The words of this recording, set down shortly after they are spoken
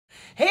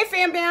Hey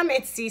fam bam,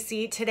 it's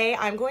Cece. Today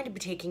I'm going to be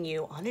taking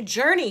you on a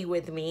journey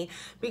with me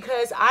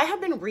because I have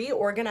been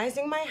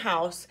reorganizing my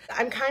house.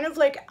 I'm kind of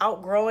like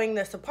outgrowing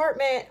this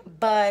apartment,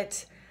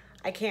 but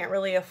I can't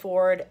really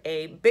afford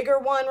a bigger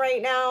one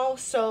right now,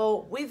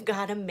 so we've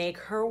got to make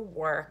her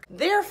work.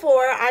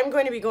 Therefore, I'm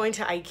going to be going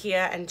to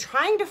Ikea and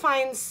trying to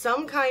find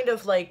some kind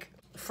of like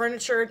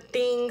furniture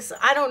things.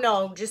 I don't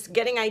know, just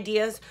getting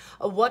ideas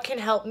of what can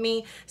help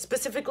me.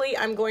 Specifically,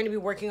 I'm going to be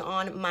working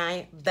on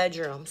my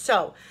bedroom.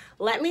 So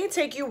let me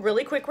take you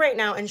really quick right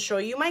now and show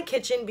you my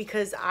kitchen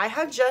because I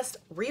have just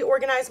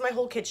reorganized my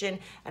whole kitchen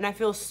and I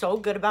feel so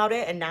good about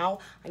it. And now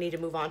I need to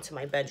move on to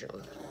my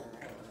bedroom.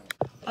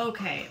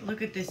 Okay,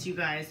 look at this, you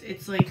guys.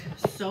 It's like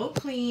so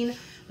clean.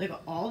 Like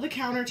all the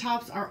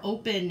countertops are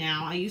open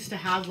now. I used to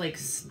have like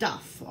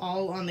stuff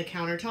all on the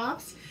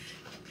countertops.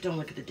 Don't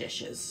look at the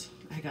dishes.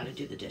 I gotta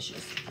do the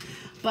dishes.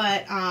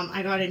 But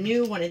I got a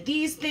new one of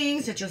these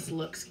things. It just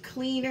looks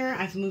cleaner.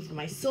 I've moved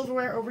my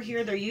silverware over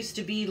here. There used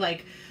to be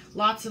like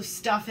lots of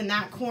stuff in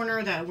that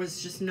corner that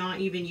was just not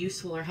even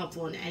useful or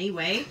helpful in any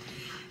way.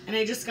 And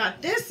I just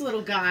got this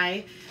little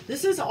guy.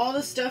 This is all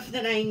the stuff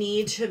that I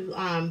need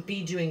to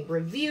be doing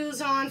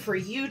reviews on for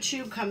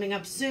YouTube coming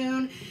up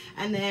soon.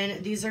 And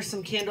then these are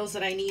some candles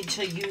that I need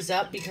to use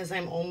up because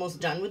I'm almost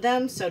done with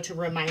them. So to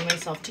remind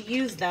myself to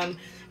use them,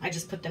 I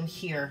just put them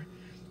here.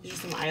 These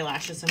are some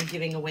eyelashes I'm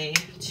giving away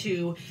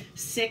to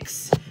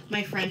Six,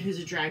 my friend who's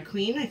a drag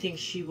queen. I think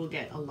she will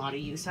get a lot of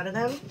use out of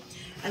them.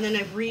 And then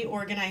I've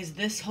reorganized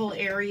this whole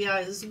area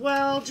as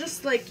well,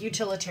 just like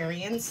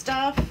utilitarian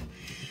stuff.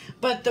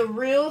 But the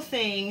real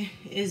thing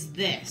is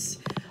this.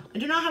 I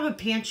do not have a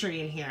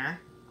pantry in here,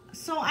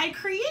 so I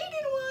created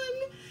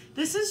one.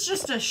 This is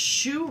just a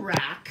shoe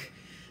rack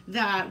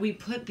that we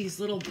put these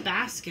little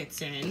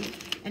baskets in,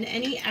 and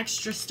any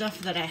extra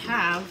stuff that I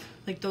have,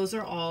 like those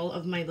are all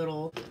of my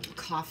little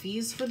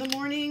coffees for the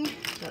morning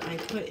that I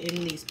put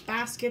in these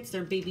baskets.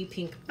 They're baby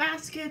pink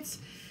baskets,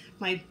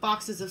 my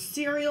boxes of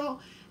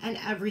cereal and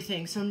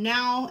everything. So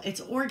now it's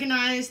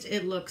organized,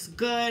 it looks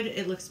good,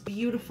 it looks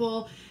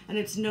beautiful, and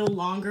it's no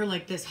longer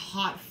like this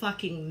hot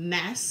fucking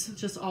mess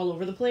just all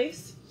over the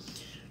place.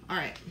 All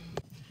right.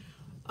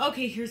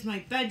 Okay, here's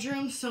my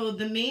bedroom. So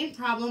the main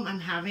problem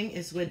I'm having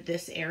is with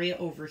this area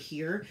over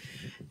here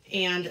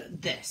and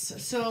this.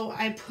 So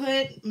I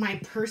put my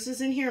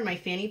purses in here, my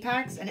fanny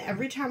packs, and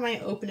every time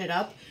I open it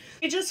up,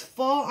 it just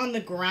fall on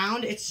the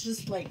ground. It's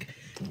just like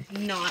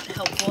not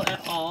helpful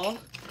at all.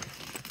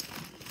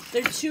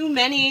 There's too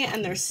many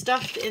and they're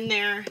stuffed in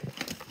there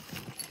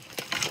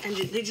and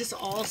they just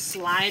all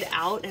slide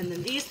out, and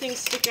then these things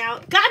stick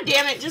out. God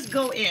damn it, just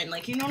go in.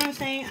 Like, you know what I'm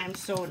saying? I'm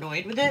so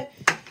annoyed with it.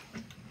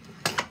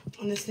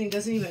 And this thing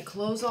doesn't even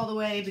close all the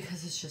way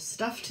because it's just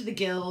stuffed to the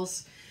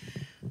gills.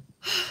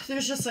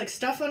 There's just like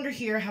stuff under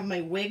here. I have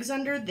my wigs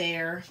under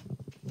there.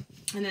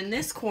 And then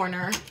this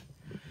corner,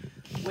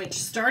 which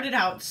started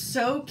out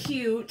so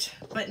cute,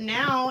 but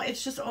now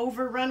it's just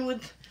overrun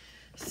with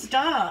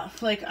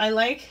stuff. Like, I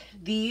like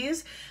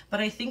these, but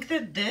I think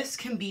that this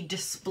can be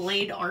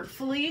displayed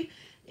artfully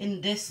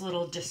in this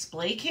little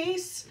display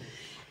case.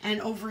 And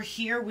over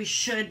here we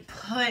should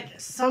put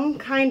some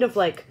kind of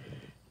like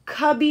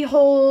cubby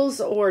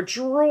holes or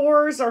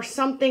drawers or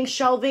something,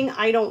 shelving.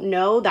 I don't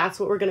know. That's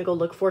what we're gonna go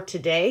look for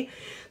today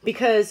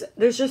because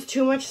there's just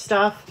too much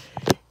stuff.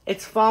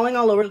 It's falling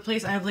all over the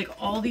place. I have like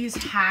all these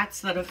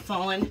hats that have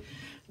fallen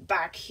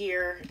back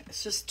here.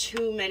 It's just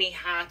too many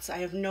hats. I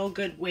have no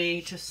good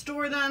way to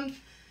store them,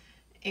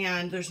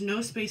 and there's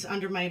no space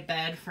under my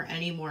bed for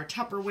any more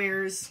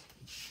Tupperwares.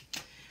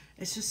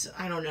 It's just,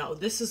 I don't know.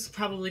 This is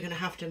probably gonna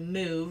have to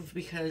move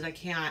because I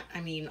can't,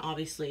 I mean,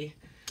 obviously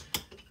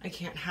I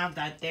can't have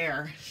that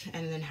there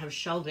and then have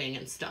shelving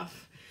and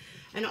stuff.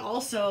 And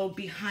also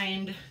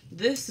behind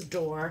this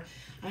door,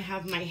 I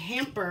have my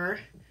hamper,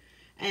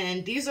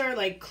 and these are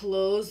like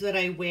clothes that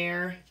I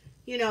wear,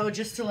 you know,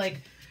 just to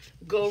like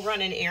go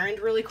run an errand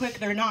really quick.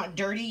 They're not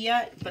dirty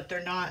yet, but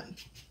they're not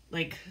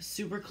like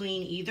super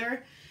clean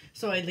either.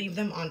 So I leave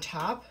them on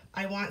top.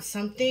 I want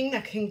something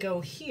that can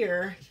go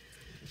here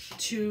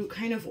to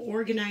kind of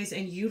organize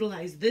and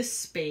utilize this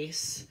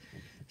space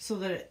so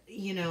that,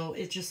 you know,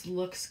 it just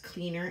looks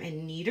cleaner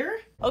and neater.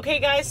 Okay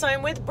guys, so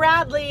I'm with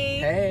Bradley.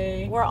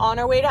 Hey. We're on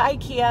our way to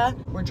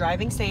Ikea. We're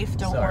driving safe,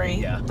 don't worry.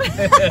 Yeah.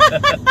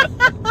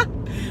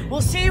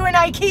 We'll see you in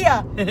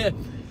Ikea.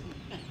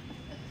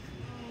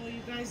 Oh,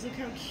 you guys, look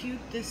how cute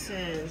this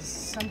is.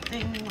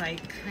 Something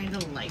like, kind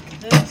of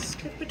like this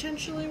could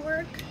potentially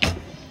work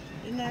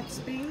in that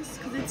space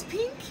because it's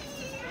pinky.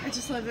 I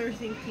just love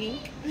everything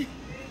pink.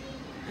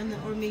 And then,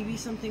 or maybe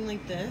something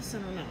like this, I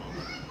don't know.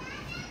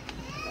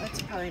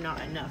 That's probably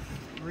not enough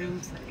room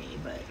for me,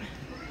 but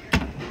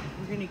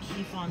we're gonna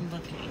keep on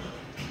looking.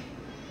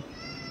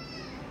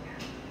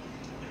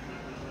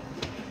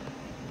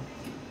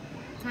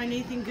 Find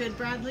anything good,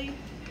 Bradley?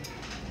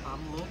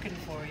 I'm looking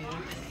for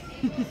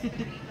you.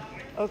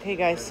 Okay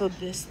guys, so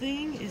this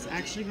thing is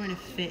actually going to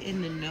fit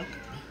in the nook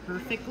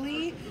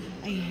perfectly.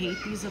 I hate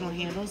these little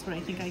handles, but I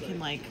think I can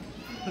like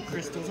put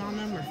crystals on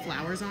them or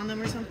flowers on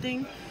them or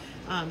something.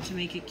 to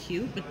make it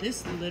cute, but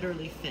this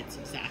literally fits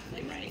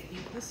exactly right.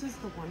 This is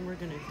the one we're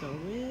gonna go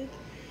with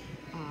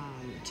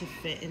to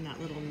fit in that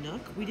little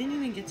nook. We didn't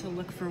even get to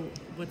look for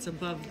what's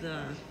above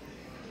the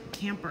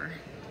camper.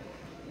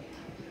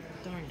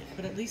 Darn it,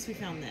 but at least we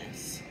found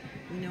this.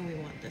 We know we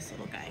want this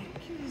little guy. How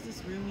cute is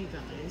this room, you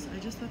guys? I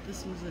just thought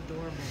this was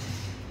adorable.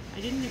 I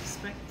didn't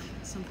expect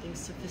something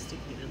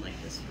sophisticated like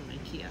this from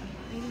Ikea.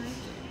 I like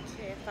it.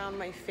 Okay, I found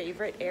my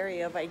favorite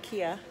area of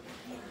Ikea.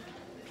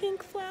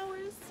 Pink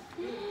flowers.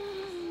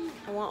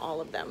 I want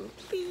all of them,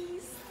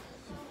 please.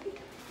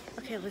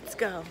 Okay, let's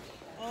go.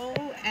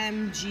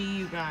 OMG,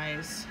 you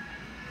guys.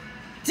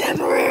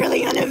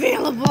 Temporarily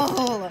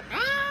unavailable.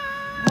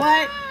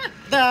 What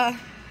the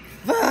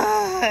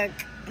fuck?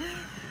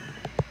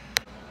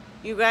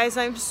 You guys,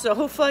 I'm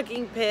so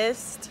fucking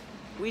pissed.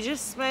 We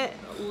just spent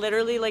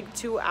literally like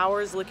 2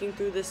 hours looking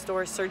through this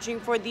store searching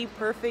for the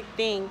perfect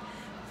thing.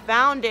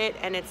 Found it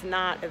and it's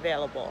not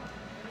available.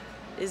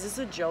 Is this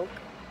a joke?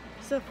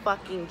 It's a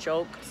fucking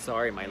joke.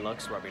 Sorry, my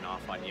luck's rubbing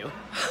off on you.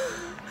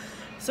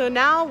 So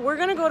now we're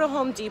gonna go to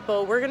Home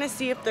Depot. We're gonna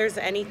see if there's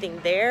anything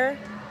there,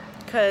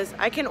 because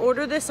I can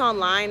order this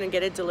online and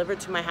get it delivered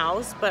to my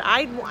house, but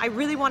I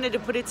really wanted to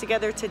put it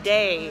together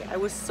today. I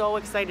was so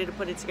excited to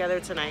put it together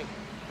tonight.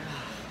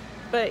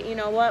 But you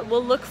know what?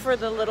 We'll look for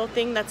the little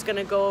thing that's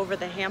gonna go over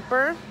the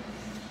hamper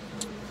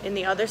in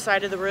the other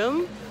side of the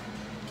room.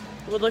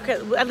 We'll look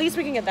at least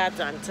we can get that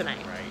done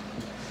tonight. Right.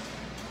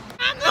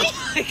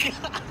 Oh my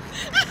God.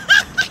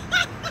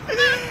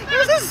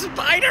 There's a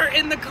spider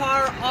in the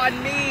car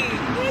on me.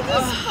 There's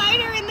a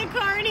spider in the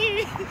car and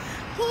he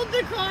pulled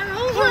the car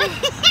over.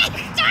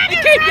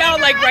 It came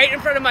down like right in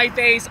front of my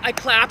face. I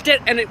clapped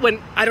it and it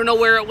went, I don't know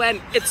where it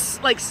went.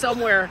 It's like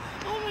somewhere.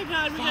 Oh my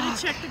God, we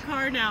gotta check the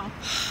car now.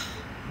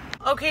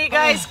 Okay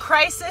guys,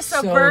 crisis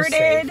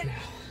averted.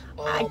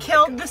 I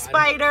killed the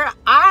spider.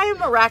 I'm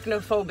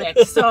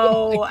arachnophobic,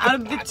 so out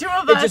of the two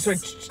of us, it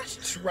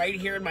just went right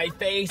here in my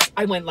face.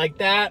 I went like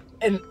that,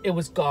 and it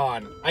was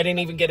gone. I didn't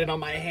even get it on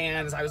my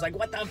hands. I was like,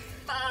 "What the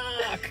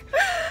fuck?"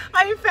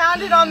 I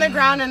found it on the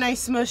ground and I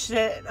smushed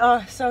it.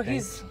 Oh, so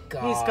he's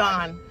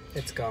gone.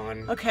 It's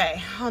gone.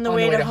 Okay, on the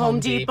way to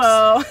Home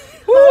Depot.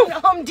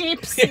 Home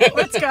Deeps.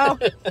 Let's go.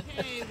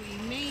 Okay,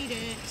 we made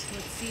it.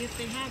 Let's see if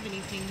they have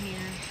anything here.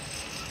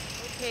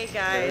 Okay,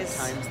 guys.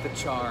 Third time's the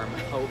charm,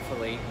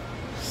 hopefully.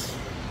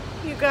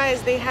 You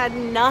guys, they had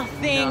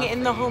nothing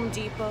in the Home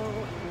Depot.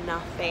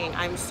 Nothing.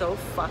 I'm so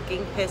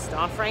fucking pissed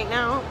off right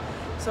now.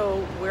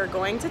 So we're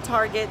going to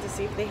Target to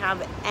see if they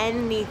have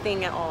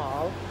anything at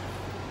all.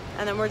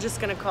 And then we're just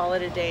gonna call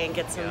it a day and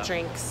get some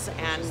drinks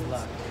and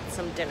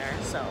some dinner.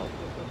 So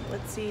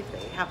let's see if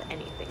they have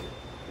anything.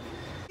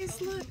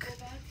 Guys, look,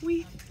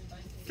 we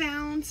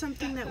found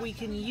something that we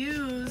can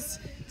use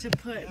to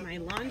put my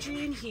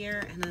laundry in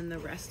here and then the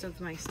rest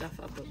of my stuff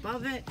up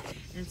above it.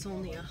 And it's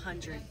only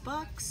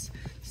 $100.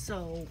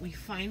 So we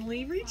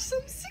finally reached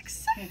some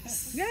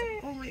success. Yay.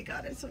 Oh my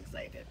God, I'm so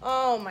excited.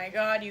 Oh my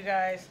God, you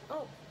guys.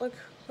 Oh, look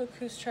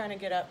who's trying to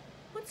get up.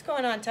 What's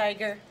going on,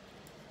 Tiger?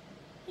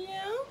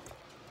 Yeah?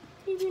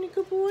 You being a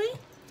good boy?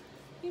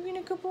 You being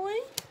a good boy?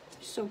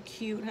 So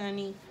cute,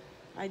 honey.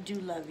 I do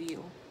love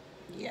you.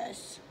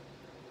 Yes.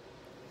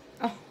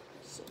 Oh,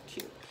 so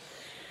cute.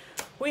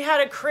 We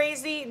had a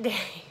crazy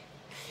day.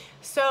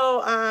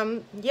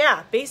 So,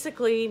 yeah,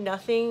 basically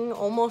nothing,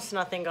 almost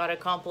nothing got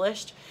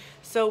accomplished.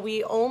 So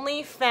we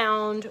only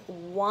found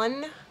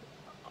one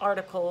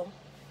article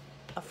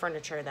of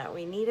furniture that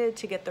we needed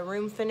to get the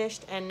room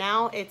finished. And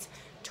now it's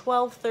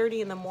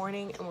 12:30 in the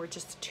morning and we're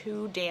just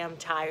too damn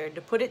tired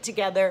to put it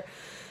together.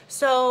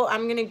 So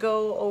I'm gonna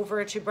go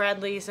over to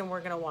Bradley's and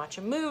we're gonna watch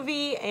a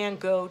movie and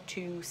go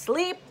to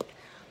sleep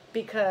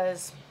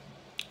because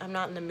I'm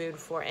not in the mood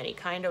for any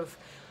kind of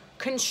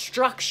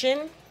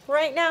construction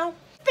right now.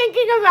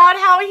 Thinking about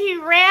how he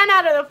ran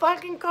out of the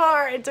fucking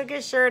car and took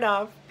his shirt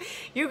off.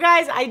 You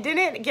guys, I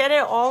didn't get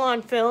it all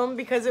on film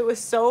because it was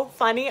so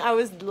funny. I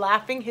was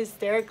laughing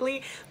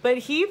hysterically, but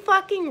he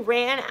fucking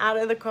ran out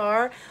of the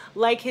car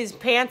like his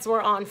pants were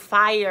on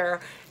fire.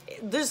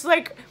 Just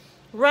like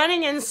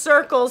running in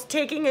circles,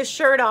 taking his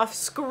shirt off,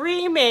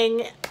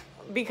 screaming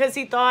because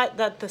he thought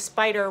that the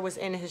spider was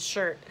in his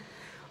shirt.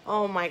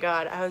 Oh my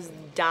God, I was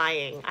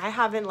dying. I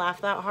haven't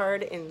laughed that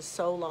hard in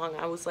so long.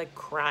 I was like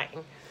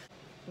crying.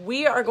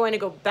 We are going to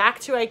go back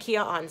to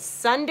Ikea on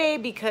Sunday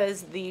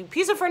because the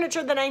piece of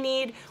furniture that I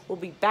need will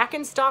be back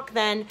in stock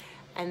then,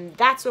 and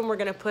that's when we're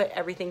gonna put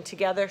everything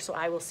together. So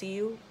I will see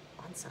you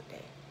on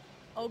Sunday.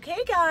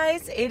 Okay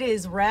guys, it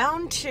is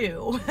round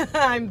 2.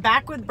 I'm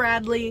back with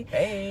Bradley.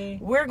 Hey.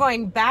 We're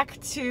going back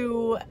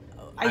to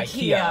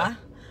Ikea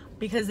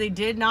because they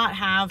did not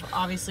have,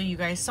 obviously you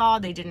guys saw,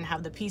 they didn't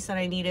have the piece that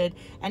I needed.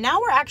 And now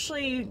we're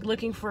actually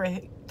looking for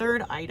a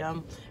third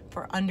item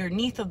for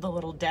underneath of the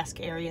little desk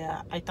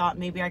area. I thought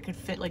maybe I could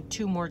fit like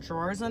 2 more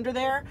drawers under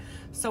there.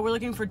 So we're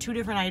looking for 2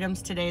 different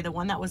items today, the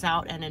one that was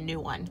out and a new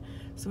one.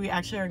 So we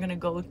actually are gonna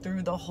go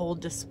through the whole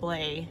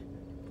display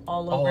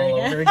all over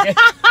again.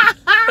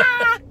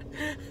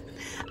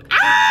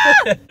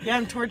 Ah! Yeah,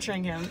 I'm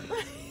torturing him.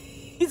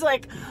 He's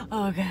like,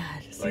 oh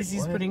God.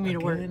 Cece's putting me to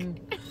work.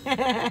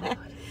 I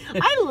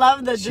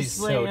love the She's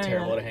display so area.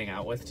 terrible to hang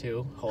out with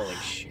too. Holy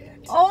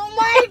shit. Oh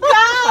my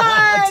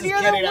god!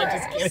 Just kidding,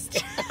 I'm just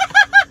kidding.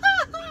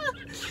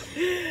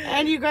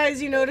 And you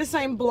guys, you notice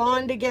I'm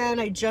blonde again.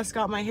 I just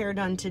got my hair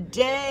done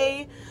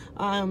today.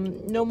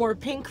 No more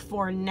pink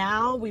for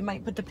now. We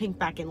might put the pink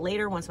back in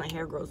later once my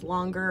hair grows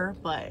longer,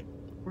 but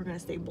we're gonna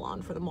stay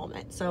blonde for the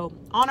moment. So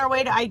on our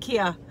way to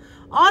Ikea.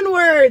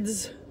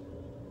 Onwards!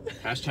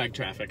 Hashtag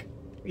traffic.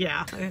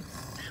 Yeah,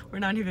 we're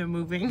not even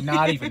moving.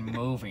 Not even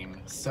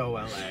moving. So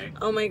LA.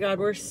 Oh my god,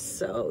 we're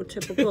so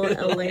typical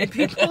LA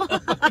people. Oh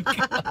my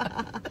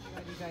god.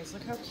 You guys,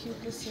 look how cute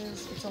this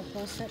is. It's a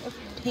whole set of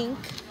pink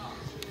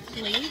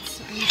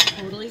plates.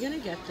 I'm totally gonna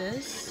get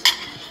this.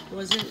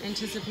 Wasn't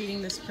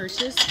anticipating this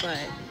purchase, but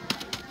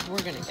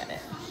we're gonna get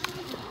it.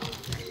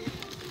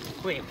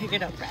 Wait, pick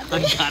it up,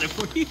 Bradley. I got it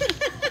for you.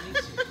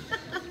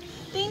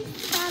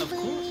 Thanks, Bradley. Of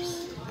course.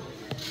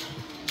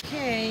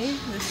 Okay,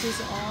 this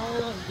is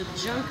all of the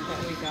junk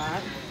that we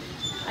got.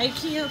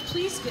 Ikea,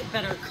 please get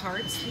better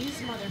carts. These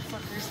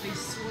motherfuckers, they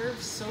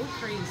swerve so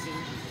crazy.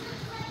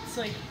 It's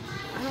like,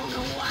 I don't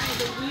know why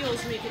the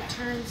wheels make it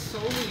turn so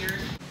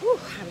weird. Whew,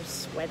 I'm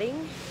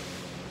sweating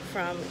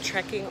from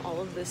trekking all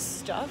of this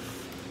stuff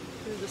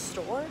through the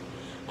store.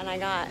 And I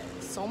got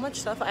so much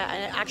stuff.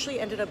 I actually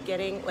ended up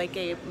getting like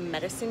a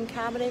medicine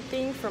cabinet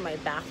thing for my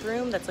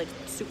bathroom that's like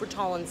super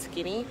tall and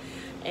skinny.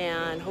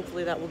 And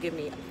hopefully that will give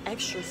me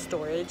extra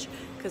storage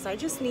because I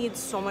just need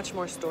so much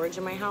more storage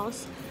in my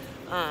house.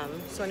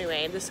 So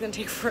anyway, this is gonna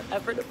take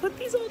forever to put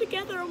these all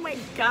together. Oh my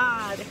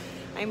God.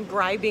 I'm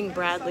bribing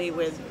Bradley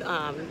with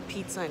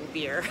pizza and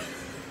beer.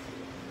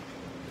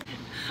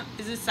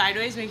 Is it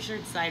sideways? Make sure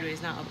it's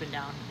sideways, not up and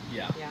down.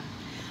 Yeah. Yeah.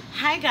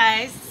 Hi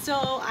guys,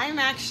 so I'm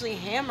actually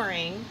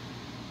hammering.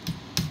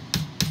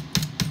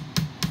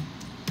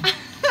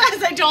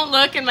 As I don't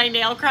look and my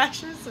nail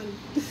crashes and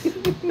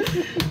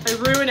I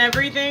ruin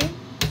everything.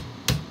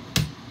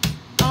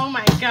 Oh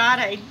my God,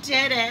 I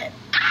did it.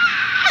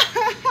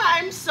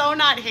 I'm so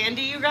not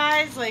handy, you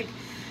guys. Like,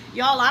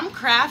 y'all, I'm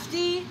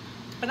crafty,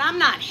 but I'm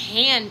not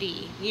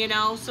handy, you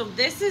know? So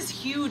this is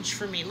huge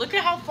for me. Look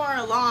at how far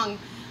along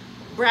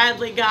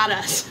Bradley got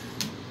us.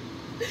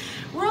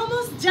 We're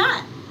almost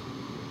done.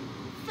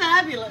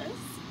 Fabulous.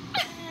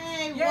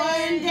 Hey,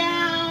 one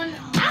down.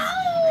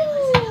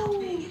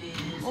 Ow!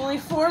 Only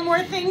 4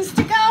 more things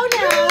to go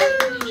now.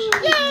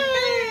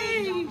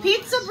 Yay!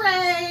 Pizza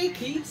break.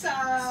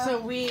 Pizza. So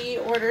we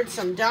ordered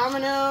some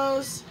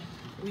Domino's.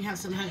 We have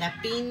some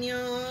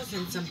jalapenos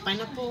and some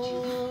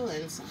pineapple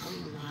and some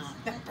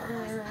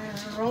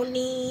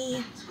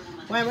pepperoni.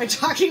 Why am I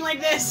talking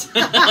like this?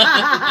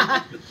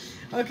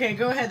 Okay,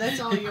 go ahead. That's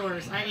all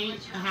yours. I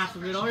ate half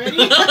of it already.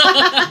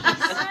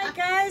 Alright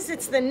guys,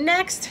 it's the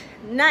next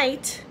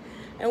night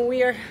and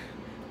we are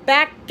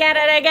back at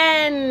it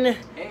again.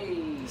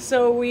 Hey.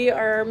 So we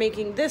are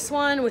making this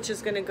one, which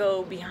is gonna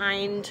go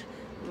behind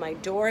my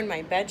door in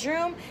my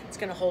bedroom. It's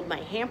gonna hold my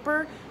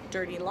hamper,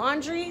 dirty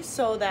laundry,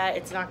 so that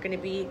it's not gonna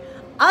be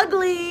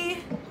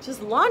ugly.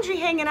 Just laundry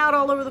hanging out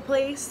all over the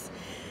place.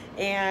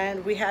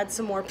 And we had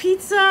some more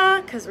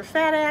pizza, because we're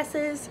fat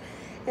asses.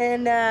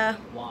 And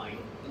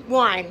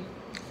wine.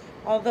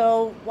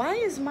 Although, why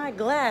is my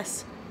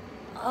glass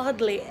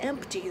oddly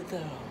empty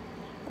though?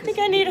 I think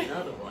I need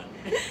another one.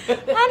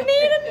 I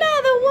need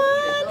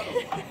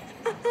another one.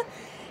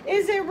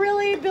 Is it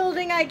really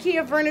building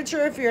IKEA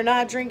furniture if you're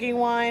not drinking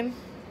wine?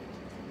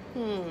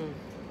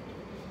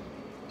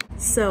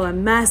 So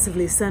I'm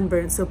massively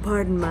sunburned, so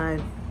pardon my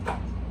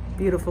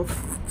beautiful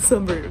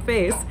sunburned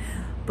face.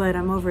 But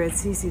I'm over at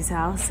Cece's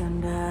house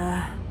and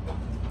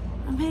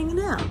I'm hanging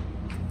out.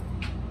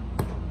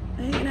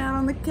 Hanging out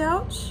on the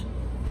couch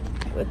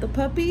with the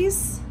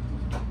puppies,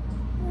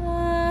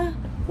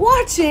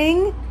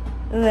 watching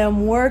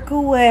them work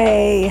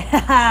away.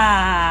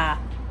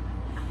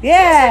 Yeah.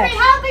 Thanks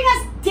for helping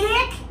us,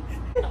 dick.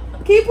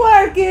 Keep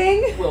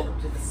working. Welcome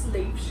to the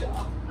slave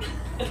shop.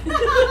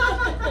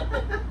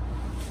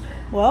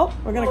 Well,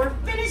 we're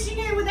finishing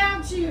it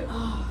without you.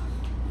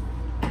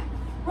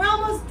 We're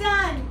almost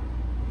done.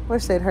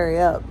 Wish they'd hurry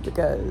up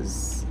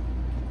because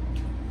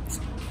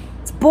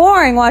it's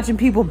boring watching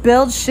people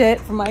build shit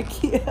from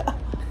IKEA.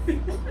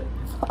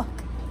 Fuck.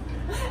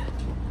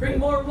 Bring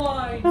more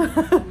wine.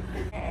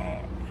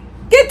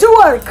 Get to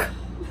work.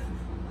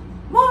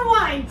 More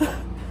wine.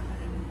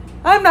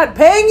 I'm not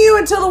paying you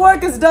until the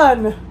work is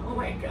done. Oh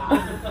my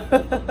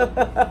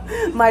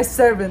God. My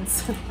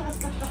servants.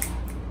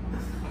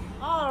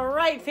 All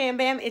right, fam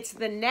bam, it's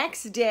the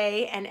next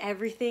day and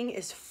everything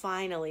is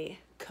finally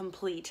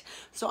complete.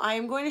 So I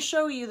am going to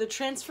show you the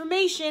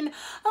transformation of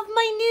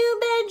my new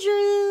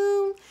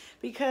bedroom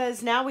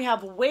because now we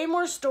have way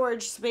more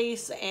storage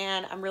space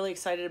and I'm really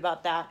excited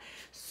about that.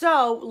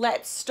 So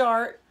let's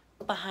start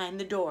behind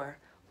the door.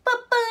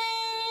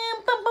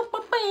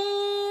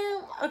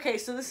 Okay,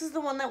 so this is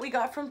the one that we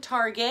got from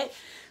Target.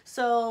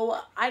 So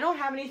I don't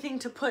have anything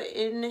to put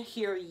in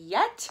here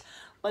yet,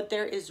 but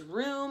there is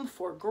room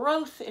for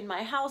growth in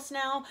my house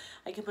now.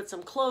 I can put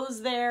some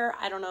clothes there.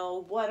 I don't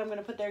know what I'm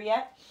gonna put there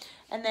yet.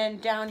 And then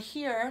down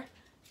here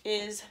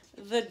is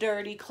the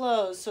dirty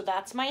clothes. So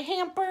that's my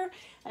hamper.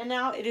 And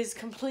now it is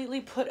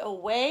completely put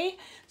away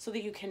so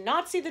that you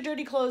cannot see the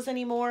dirty clothes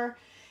anymore.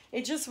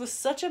 It just was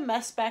such a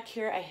mess back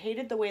here. I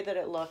hated the way that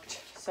it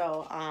looked.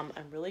 So I'm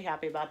really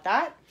happy about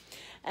that.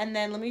 And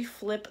then let me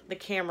flip the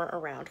camera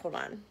around. Hold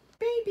on.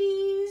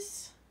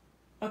 Babies.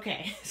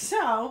 Okay,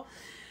 so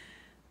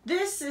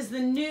this is the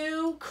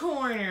new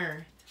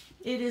corner.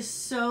 It is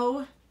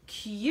so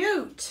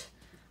cute.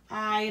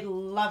 I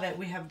love it.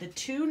 We have the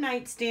 2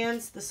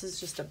 nightstands. This is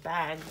just a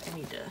bag. I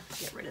need to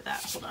get rid of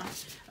that. Hold on.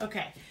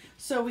 Okay,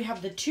 so we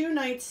have the 2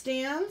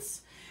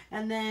 nightstands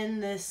and then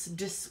this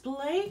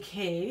display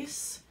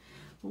case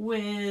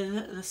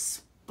with the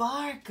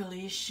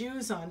sparkly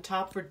shoes on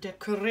top for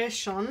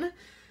decoration.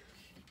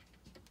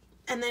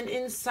 And then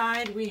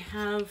inside we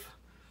have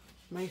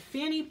my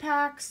fanny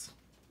packs,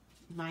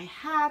 my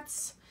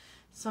hats,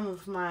 some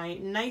of my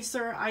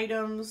nicer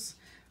items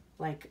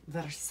like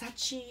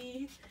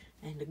Versace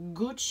and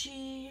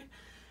Gucci,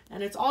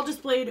 and it's all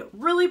displayed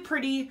really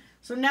pretty.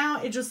 So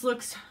now it just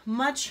looks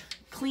much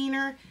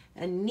cleaner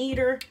and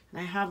neater,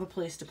 and I have a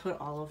place to put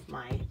all of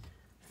my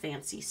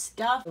fancy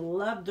stuff. I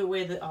love the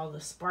way that all the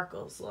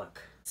sparkles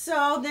look.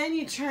 So then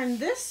you turn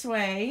this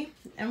way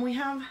and we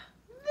have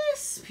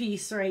this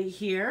piece right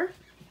here,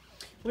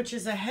 which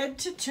is a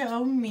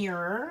head-to-toe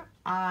mirror.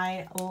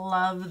 I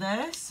love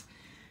this.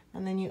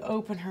 And then you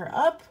open her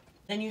up.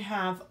 Then you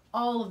have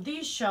all of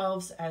these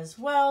shelves as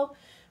well,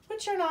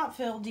 which are not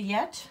filled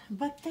yet,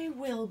 but they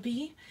will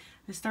be.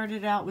 I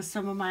started out with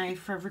some of my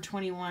Forever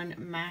 21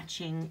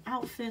 matching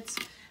outfits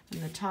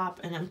in the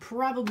top, and I'm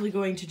probably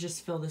going to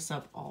just fill this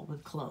up all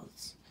with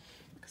clothes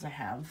because I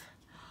have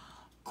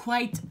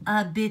quite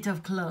a bit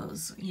of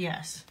clothes,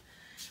 yes.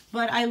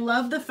 But I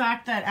love the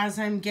fact that as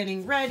I'm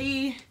getting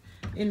ready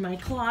in my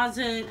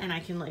closet and I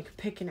can like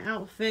pick an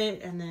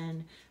outfit and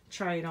then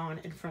try it on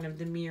in front of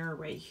the mirror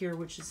right here,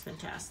 which is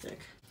fantastic.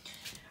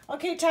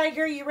 Okay,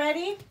 Tiger, you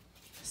ready?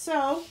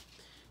 So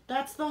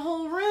that's the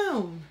whole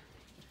room.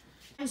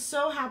 I'm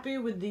so happy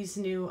with these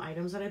new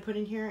items that I put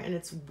in here, and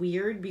it's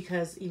weird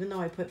because even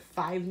though I put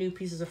 5 new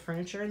pieces of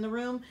furniture in the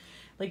room,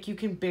 like you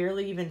can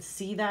barely even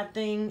see that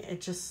thing. It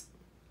just,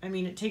 I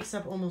mean, it takes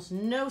up almost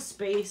no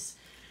space.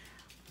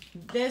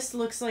 This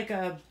looks like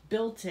a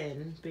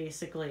built-in,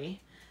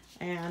 basically.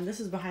 And this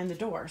is behind the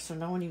door, so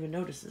no one even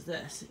notices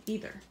this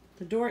either.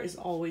 The door is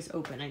always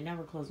open. I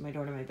never close my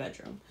door to my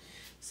bedroom.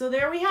 So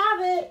there we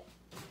have it.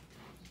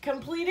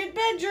 Completed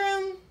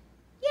bedroom.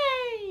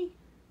 Yay!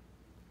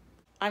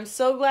 I'm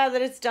so glad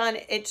that it's done.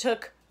 It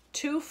took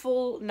 2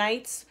 full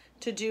nights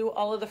to do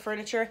all of the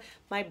furniture.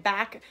 My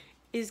back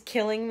is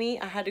killing me.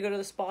 I had to go to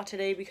the spa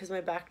today because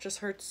my back just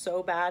hurts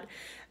so bad.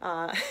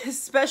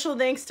 Special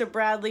thanks to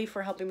Bradley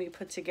for helping me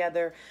put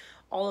together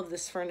all of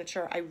this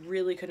furniture. I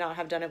really could not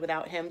have done it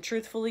without him.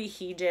 Truthfully,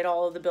 he did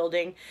all of the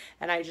building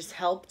and I just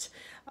helped.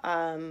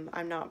 I'm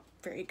not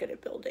very good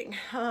at building.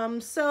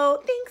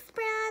 So thanks,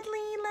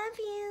 Bradley. Love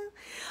you.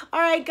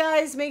 All right,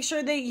 guys, make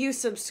sure that you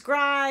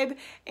subscribe.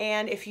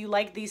 And if you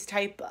like these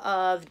type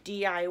of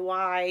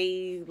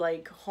DIY,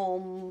 like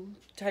home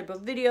type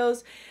of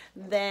videos,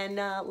 then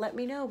let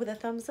me know with a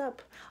thumbs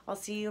up. I'll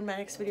see you in my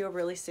next video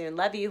really soon.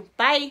 Love you.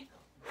 Bye.